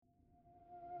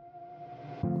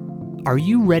Are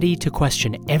you ready to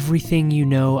question everything you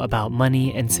know about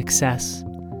money and success?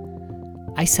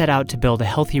 I set out to build a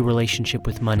healthy relationship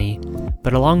with money,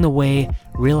 but along the way,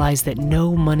 realized that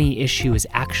no money issue is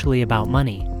actually about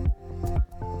money.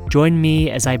 Join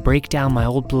me as I break down my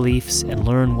old beliefs and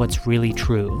learn what's really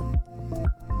true.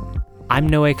 I'm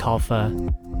Noe Kalfa,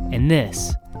 and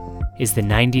this is the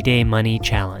 90-Day Money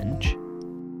Challenge.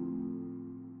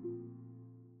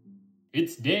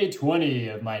 It's day 20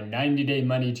 of my 90-Day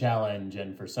Money Challenge,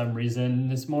 and for some reason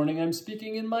this morning I'm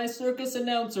speaking in my circus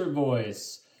announcer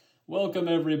voice. Welcome,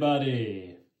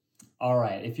 everybody. All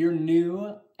right, if you're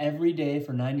new, every day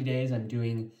for 90 days I'm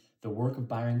doing the work of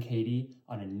Byron Katie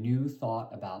on a new thought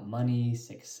about money,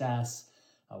 success,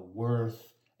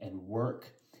 worth, and work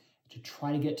to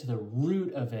try to get to the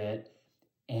root of it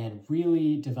and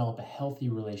really develop a healthy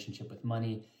relationship with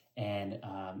money. And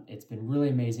it's been really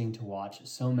amazing to watch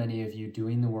so many of you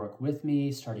doing the work with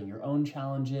me, starting your own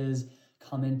challenges,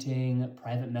 commenting,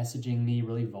 private messaging me,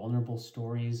 really vulnerable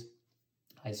stories.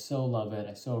 I so love it.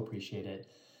 I so appreciate it.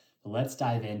 But let's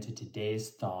dive into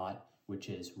today's thought, which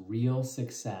is real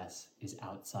success is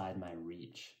outside my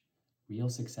reach. Real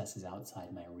success is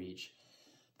outside my reach.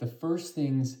 The first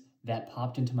things that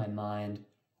popped into my mind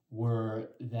were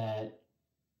that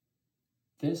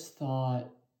this thought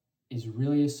is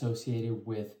really associated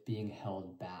with being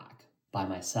held back by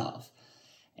myself.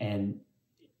 And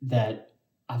that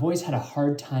I've always had a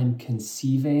hard time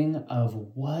conceiving of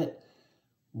what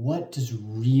does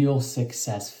real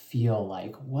success feel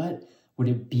like? What would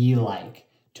it be like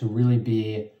to really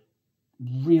be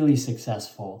really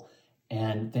successful?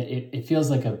 And that it feels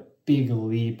like a big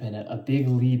leap, and a big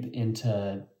leap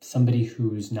into somebody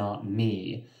who's not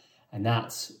me. And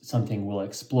that's something we'll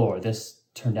explore. This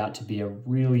turned out to be a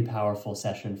really powerful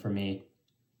session for me,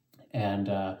 and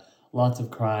lots of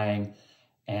crying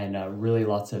and really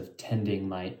lots of tending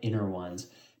my inner ones.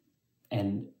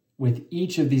 And with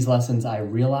each of these lessons, I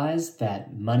realized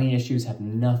that money issues have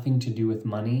nothing to do with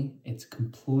money. It's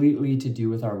completely to do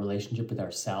with our relationship with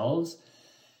ourselves.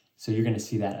 So you're going to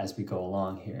see that as we go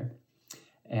along here.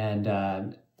 And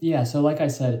so like I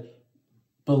said,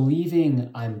 believing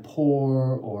I'm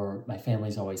poor or my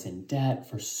family's always in debt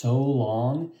for so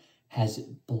long has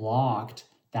blocked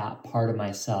that part of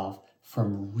myself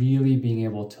from really being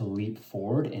able to leap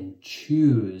forward and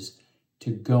choose to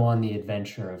go on the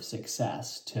adventure of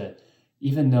success.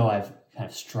 Even though I've kind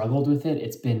of struggled with it,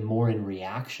 it's been more in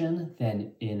reaction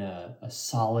than in a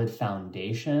solid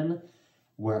foundation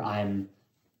where I'm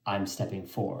stepping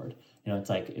forward. You know,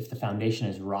 it's like if the foundation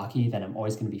is rocky, then I'm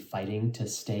always going to be fighting to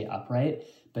stay upright.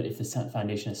 But if the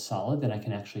foundation is solid, then I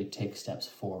can actually take steps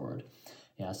forward.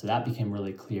 Yeah, so that became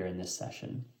really clear in this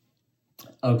session.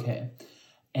 Okay,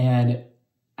 and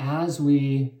as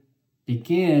we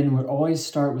begin, we always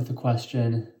start with the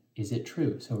question, is it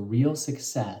true? So real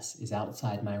success is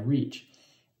outside my reach.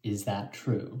 Is that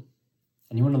true?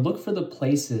 And you want to look for the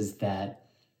places that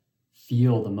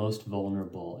feel the most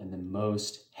vulnerable and the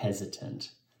most hesitant.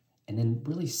 And then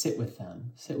really sit with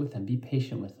them, be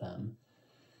patient with them.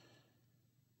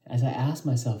 As I ask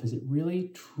myself, is it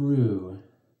really true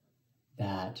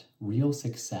that real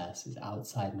success is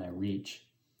outside my reach?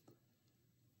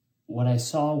 What I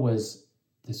saw was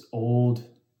this old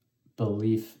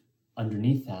belief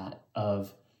underneath that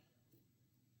of,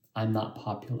 I'm not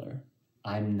popular,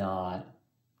 I'm not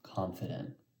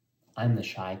confident, I'm the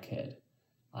shy kid,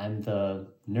 I'm the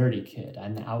nerdy kid,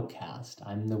 I'm the outcast,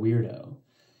 I'm the weirdo.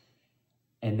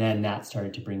 And then that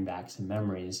started to bring back some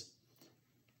memories.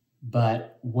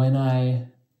 But when I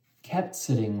kept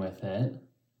sitting with it,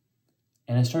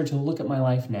 and I started to look at my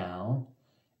life now,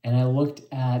 and I looked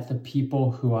at the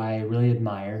people who I really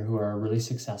admire, who are really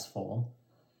successful,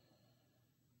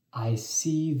 I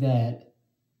see that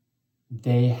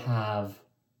they have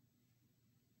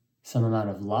some amount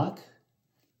of luck,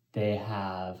 they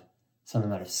have some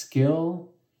amount of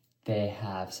skill, they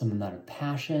have some amount of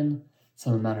passion,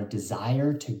 some amount of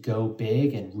desire to go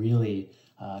big and really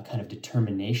kind of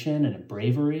determination and a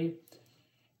bravery.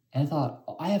 And I thought,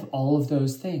 I have all of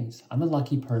those things. I'm a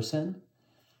lucky person.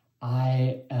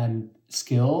 I am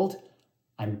skilled.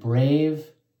 I'm brave.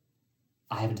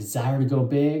 I have a desire to go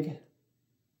big.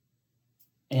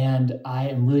 And I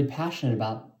am really passionate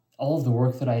about all of the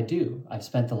work that I do. I've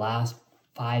spent the last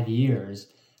 5 years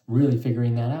really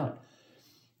figuring that out.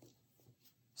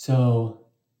 So,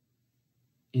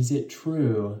 is it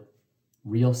true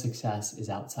real success is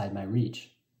outside my reach?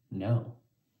 No.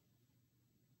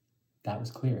 That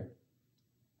was clear.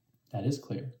 That is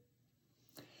clear.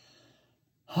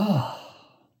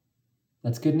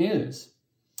 That's good news.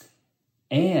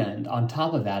 And on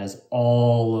top of that is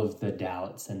all of the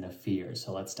doubts and the fears.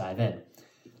 So let's dive in.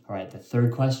 All right, the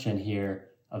third question here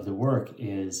of the work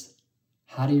is,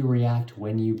 how do you react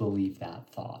when you believe that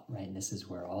thought, right? And this is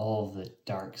where all the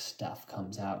dark stuff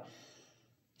comes out.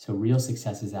 So real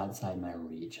success is outside my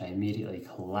reach. I immediately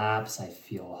collapse. I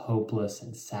feel hopeless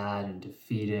and sad and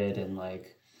defeated and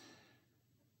like,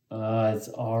 it's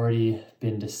already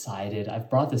been decided. I've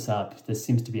brought this up. This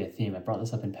seems to be a theme. I brought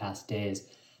this up in past days.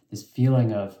 This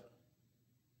feeling of,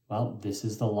 well, this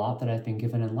is the lot that I've been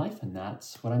given in life, and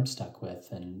that's what I'm stuck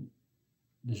with, and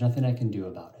there's nothing I can do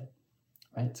about it,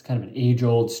 right? It's kind of an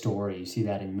age-old story. You see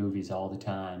that in movies all the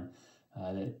time,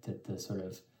 that the sort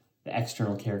of the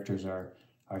external characters are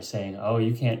saying, oh,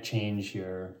 you can't change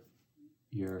your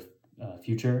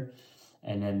future,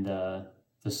 and then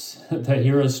the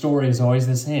hero's story is always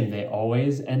the same. They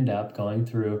always end up going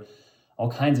through all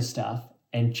kinds of stuff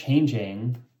and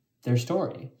changing their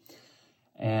story.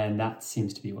 And that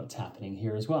seems to be what's happening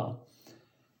here as well.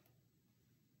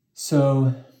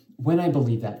 So when I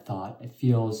believe that thought, it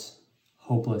feels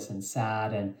hopeless and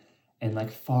sad and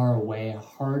like far away,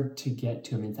 hard to get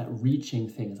to. I mean, it's that reaching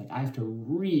thing. It's like I have to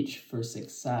reach for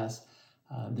success.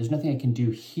 There's nothing I can do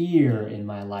here in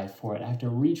my life for it. I have to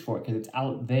reach for it because it's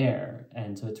out there.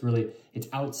 And so it's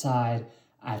outside.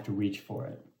 I have to reach for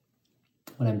it.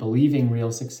 When I'm believing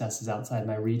real success is outside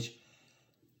my reach,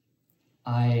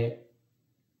 I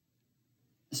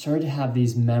started to have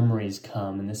these memories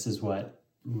come, and this is what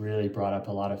really brought up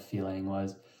a lot of feeling,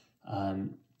 was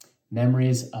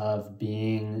memories of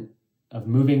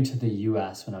moving to the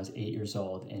US when I was 8 years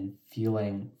old and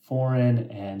feeling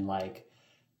foreign and like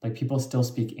people still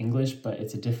speak English, but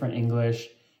it's a different English,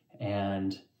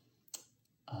 and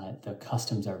the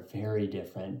customs are very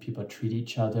different. People treat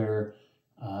each other,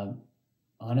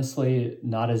 honestly,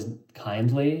 not as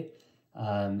kindly.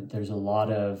 There's a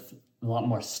lot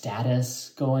more status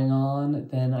going on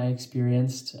than I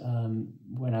experienced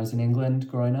when I was in England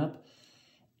growing up.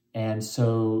 And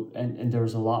so, and there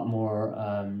was a lot more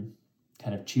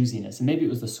kind of choosiness. And maybe it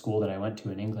was the school that I went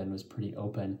to in England was pretty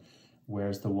open,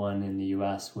 whereas the one in the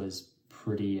US was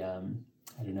pretty,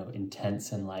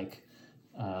 intense and like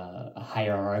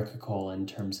hierarchical in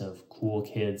terms of cool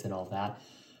kids and all that.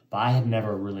 But I had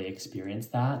never really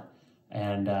experienced that.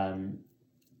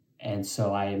 And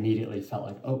so I immediately felt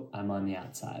like, oh, I'm on the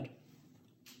outside.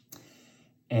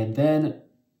 And then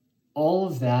all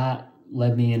of that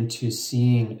led me into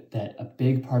seeing that a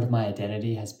big part of my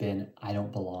identity has been, I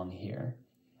don't belong here.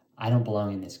 I don't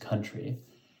belong in this country.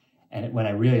 And when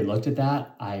I really looked at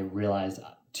that, I realized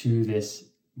up to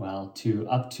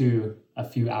a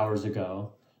few hours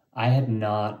ago, I had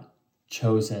not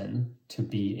chosen to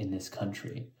be in this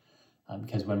country.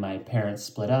 Because when my parents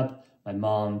split up, my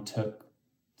mom took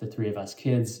the three of us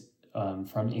kids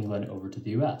from England over to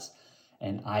the US.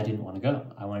 And I didn't want to go.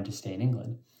 I wanted to stay in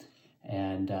England.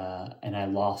 And I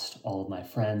lost all of my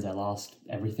friends. I lost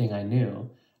everything I knew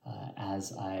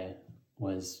as I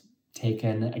was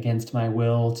taken against my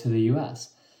will to the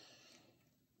US.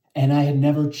 And I had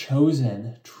never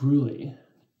chosen truly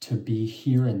to be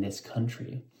here in this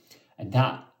country. And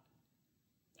that,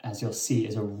 as you'll see,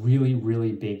 is a really,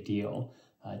 really big deal.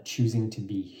 Choosing to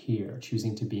be here,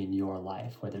 choosing to be in your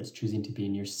life, whether it's choosing to be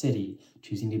in your city,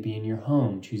 choosing to be in your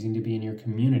home, choosing to be in your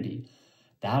community.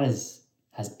 That has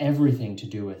everything to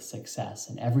do with success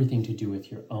and everything to do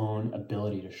with your own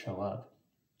ability to show up.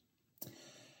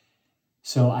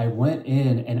 So I went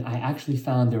in and I actually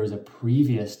found there was a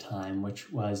previous time,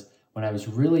 which was when I was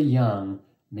really young,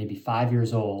 maybe 5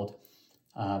 years old.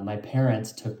 My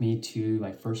parents took me to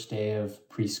my first day of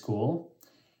preschool,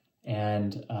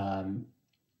 and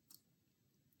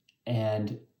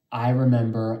I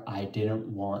remember I didn't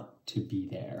want to be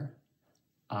there.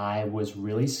 I was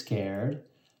really scared,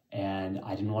 and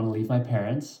I didn't want to leave my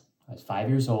parents. I was 5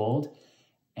 years old,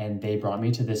 and they brought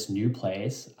me to this new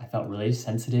place. I felt really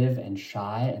sensitive and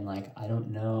shy, and like, I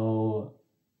don't know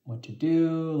what to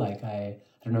do. Like, I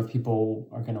don't know if people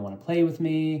are going to want to play with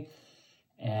me.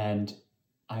 And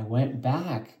I went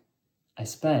back. I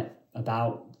spent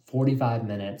about 45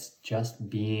 minutes just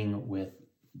being with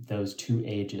those two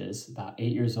ages, about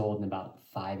 8 years old and about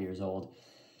 5 years old,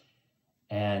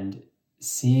 and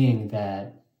seeing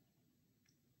that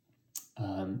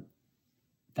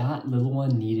that little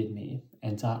one needed me.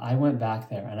 And so I went back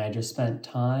there and I just spent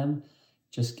time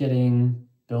just building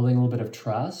a little bit of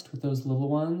trust with those little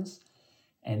ones,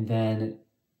 and then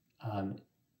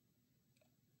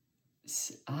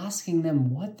asking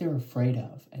them what they're afraid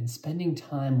of and spending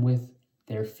time with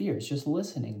their fears, just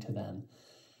listening to them.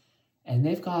 And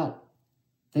they've got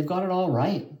it all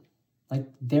right. like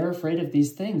they're afraid of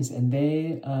these things, and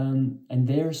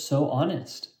they're so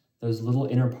honest. Those little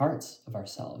inner parts of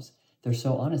ourselves, they're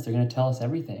so honest. They're going to tell us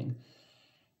everything.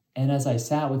 And as I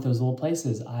sat with those little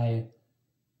places, I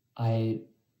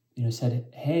said,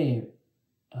 hey,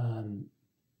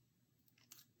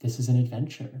 this is an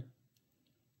adventure.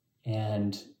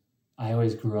 And I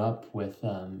always grew up with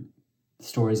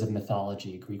stories of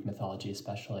mythology, Greek mythology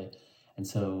especially. And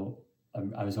so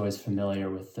I was always familiar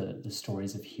with the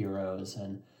stories of heroes,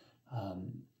 and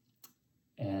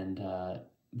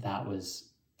that was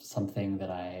something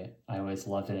that I always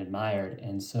loved and admired.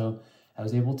 And so I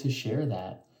was able to share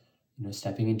that,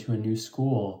 stepping into a new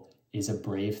school is a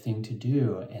brave thing to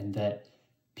do, and that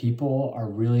people are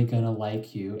really going to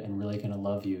like you and really going to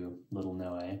love you, little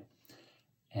Noe.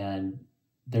 And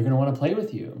they're going to want to play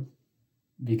with you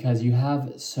because you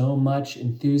have so much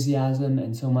enthusiasm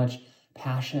and so much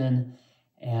passion.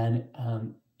 And,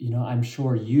 I'm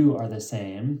sure you are the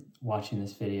same watching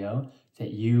this video,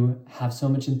 that you have so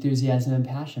much enthusiasm and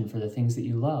passion for the things that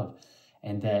you love.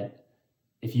 And that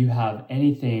if you have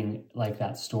anything like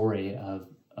that story of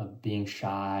being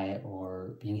shy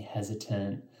or being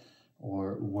hesitant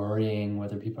or worrying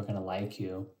whether people are going to like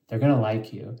you, they're going to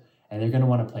like you, and they're going to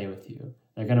want to play with you.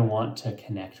 They're going to want to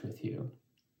connect with you.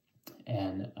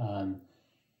 And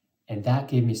that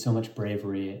gave me so much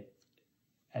bravery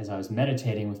as I was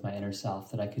meditating with my inner self,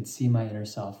 that I could see my inner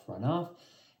self run off.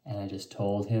 And I just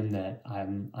told him that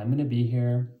I'm going to be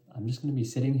here. I'm just going to be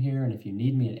sitting here. And if you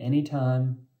need me at any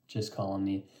time, just call on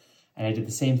me. And I did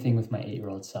the same thing with my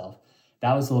 8-year-old self.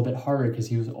 That was a little bit harder because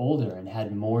he was older and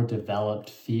had more developed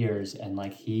fears. And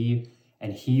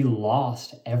he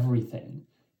lost everything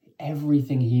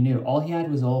he knew. All he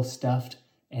had was a little stuffed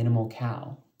animal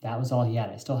cow. That was all he had.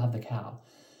 I still have the cow.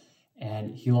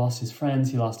 And he lost his friends,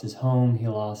 he lost his home, he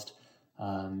lost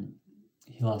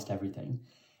everything.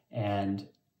 And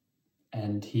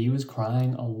he was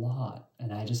crying a lot.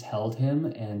 And I just held him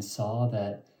and saw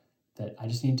that I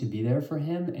just need to be there for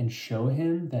him and show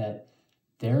him that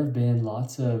there have been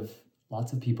lots of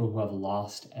people who have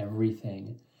lost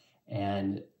everything.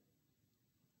 And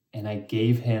I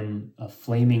gave him a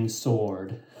flaming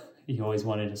sword. He always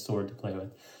wanted a sword to play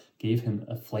with. Gave him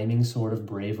a flaming sword of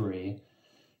bravery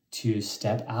to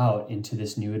step out into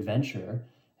this new adventure.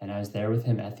 And I was there with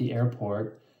him at the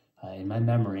airport in my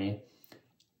memory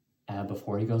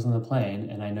before he goes on the plane.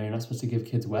 And I know you're not supposed to give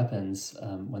kids weapons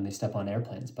when they step on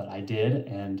airplanes, but I did.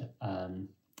 And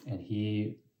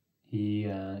he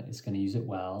is going to use it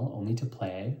well, only to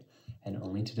play and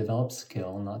only to develop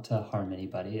skill, not to harm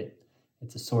anybody.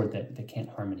 It's a sword that can't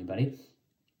harm anybody,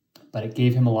 but it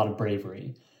gave him a lot of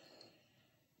bravery.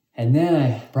 And then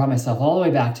I brought myself all the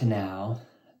way back to now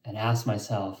and asked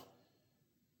myself,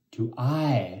 do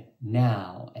I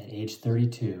now at age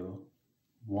 32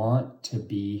 want to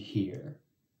be here?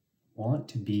 Want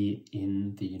to be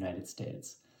in the United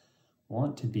States?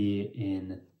 Want to be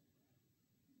in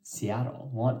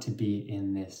Seattle? Want to be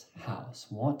in this house?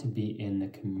 Want to be in the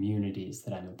communities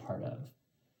that I'm a part of?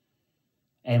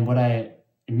 And what I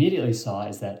immediately saw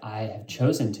is that I have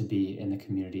chosen to be in the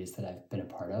communities that I've been a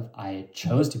part of. I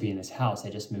chose to be in this house. I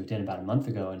just moved in about a month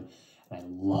ago, and I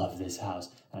love this house,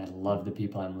 and I love the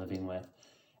people I'm living with.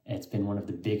 And it's been one of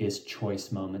the biggest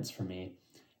choice moments for me.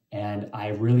 And I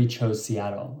really chose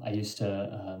Seattle. I used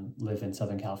to live in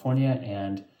Southern California,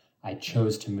 and I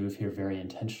chose to move here very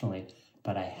intentionally,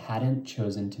 but I hadn't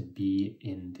chosen to be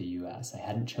in the US. I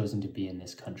hadn't chosen to be in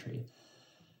this country.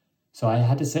 So I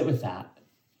had to sit with that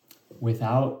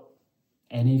without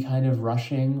any kind of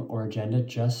rushing or agenda,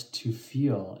 just to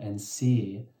feel and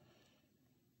see.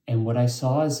 And what I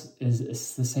saw is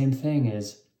the same thing.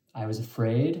 Is I was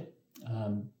afraid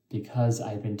because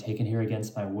I'd been taken here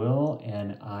against my will,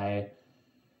 and I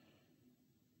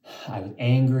was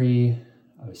angry,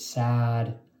 I was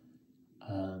sad,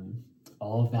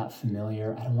 all of that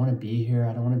familiar. I don't want to be here.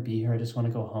 I just want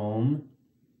to go home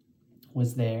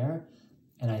was there.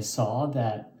 And I saw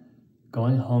that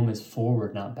going home is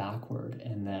forward, not backward,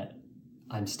 and that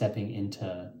I'm stepping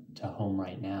into home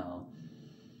right now.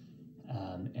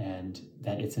 And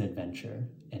that it's an adventure.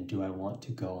 And do I want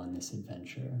to go on this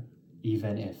adventure,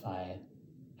 even if I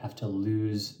have to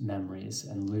lose memories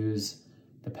and lose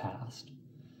the past?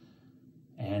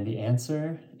 And the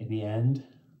answer in the end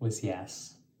was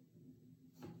yes.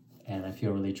 And I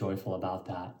feel really joyful about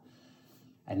that.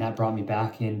 And that brought me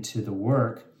back into the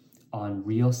work on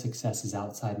real successes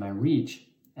outside my reach.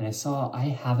 And I saw I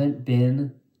haven't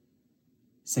been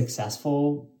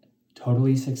successful,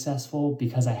 totally successful,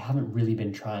 because I haven't really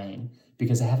been trying,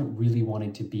 because I haven't really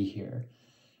wanted to be here,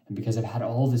 and because I've had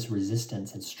all this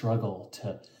resistance and struggle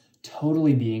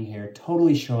totally being here,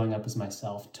 totally showing up as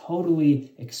myself,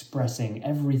 totally expressing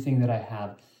everything that I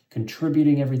have,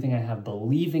 contributing everything I have,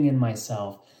 believing in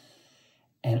myself,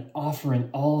 and offering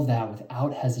all of that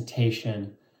without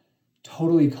hesitation,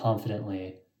 totally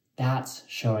confidently. That's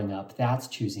showing up. That's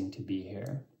choosing to be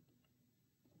here.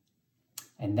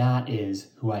 And that is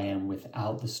who I am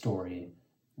without the story.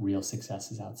 Real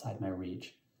success is outside my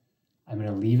reach. I'm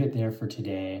going to leave it there for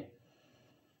today.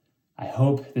 I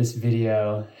hope this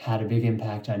video had a big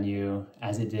impact on you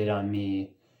as it did on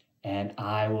me, and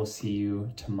I will see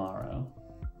you tomorrow.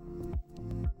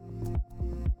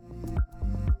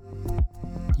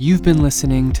 You've been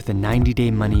listening to the 90-Day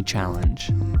Money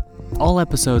Challenge. All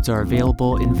episodes are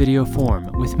available in video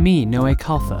form with me, Noe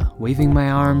Kalfa, waving my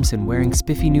arms and wearing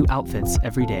spiffy new outfits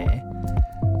every day.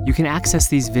 You can access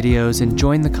these videos and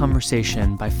join the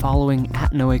conversation by following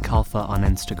 @NoeKalfa on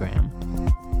Instagram.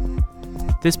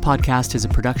 This podcast is a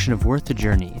production of Worth the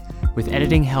Journey, with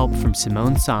editing help from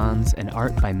Simone Sanz and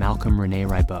art by Malcolm Rene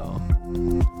Ribot.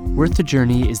 Worth the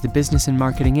Journey is the business and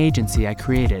marketing agency I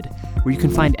created, where you can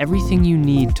find everything you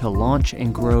need to launch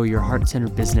and grow your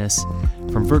heart-centered business,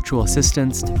 from virtual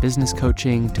assistants to business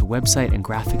coaching to website and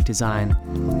graphic design.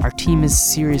 Our team is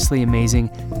seriously amazing.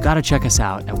 You've got to check us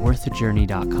out at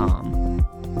worththejourney.com.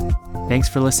 Thanks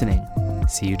for listening.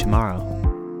 See you tomorrow.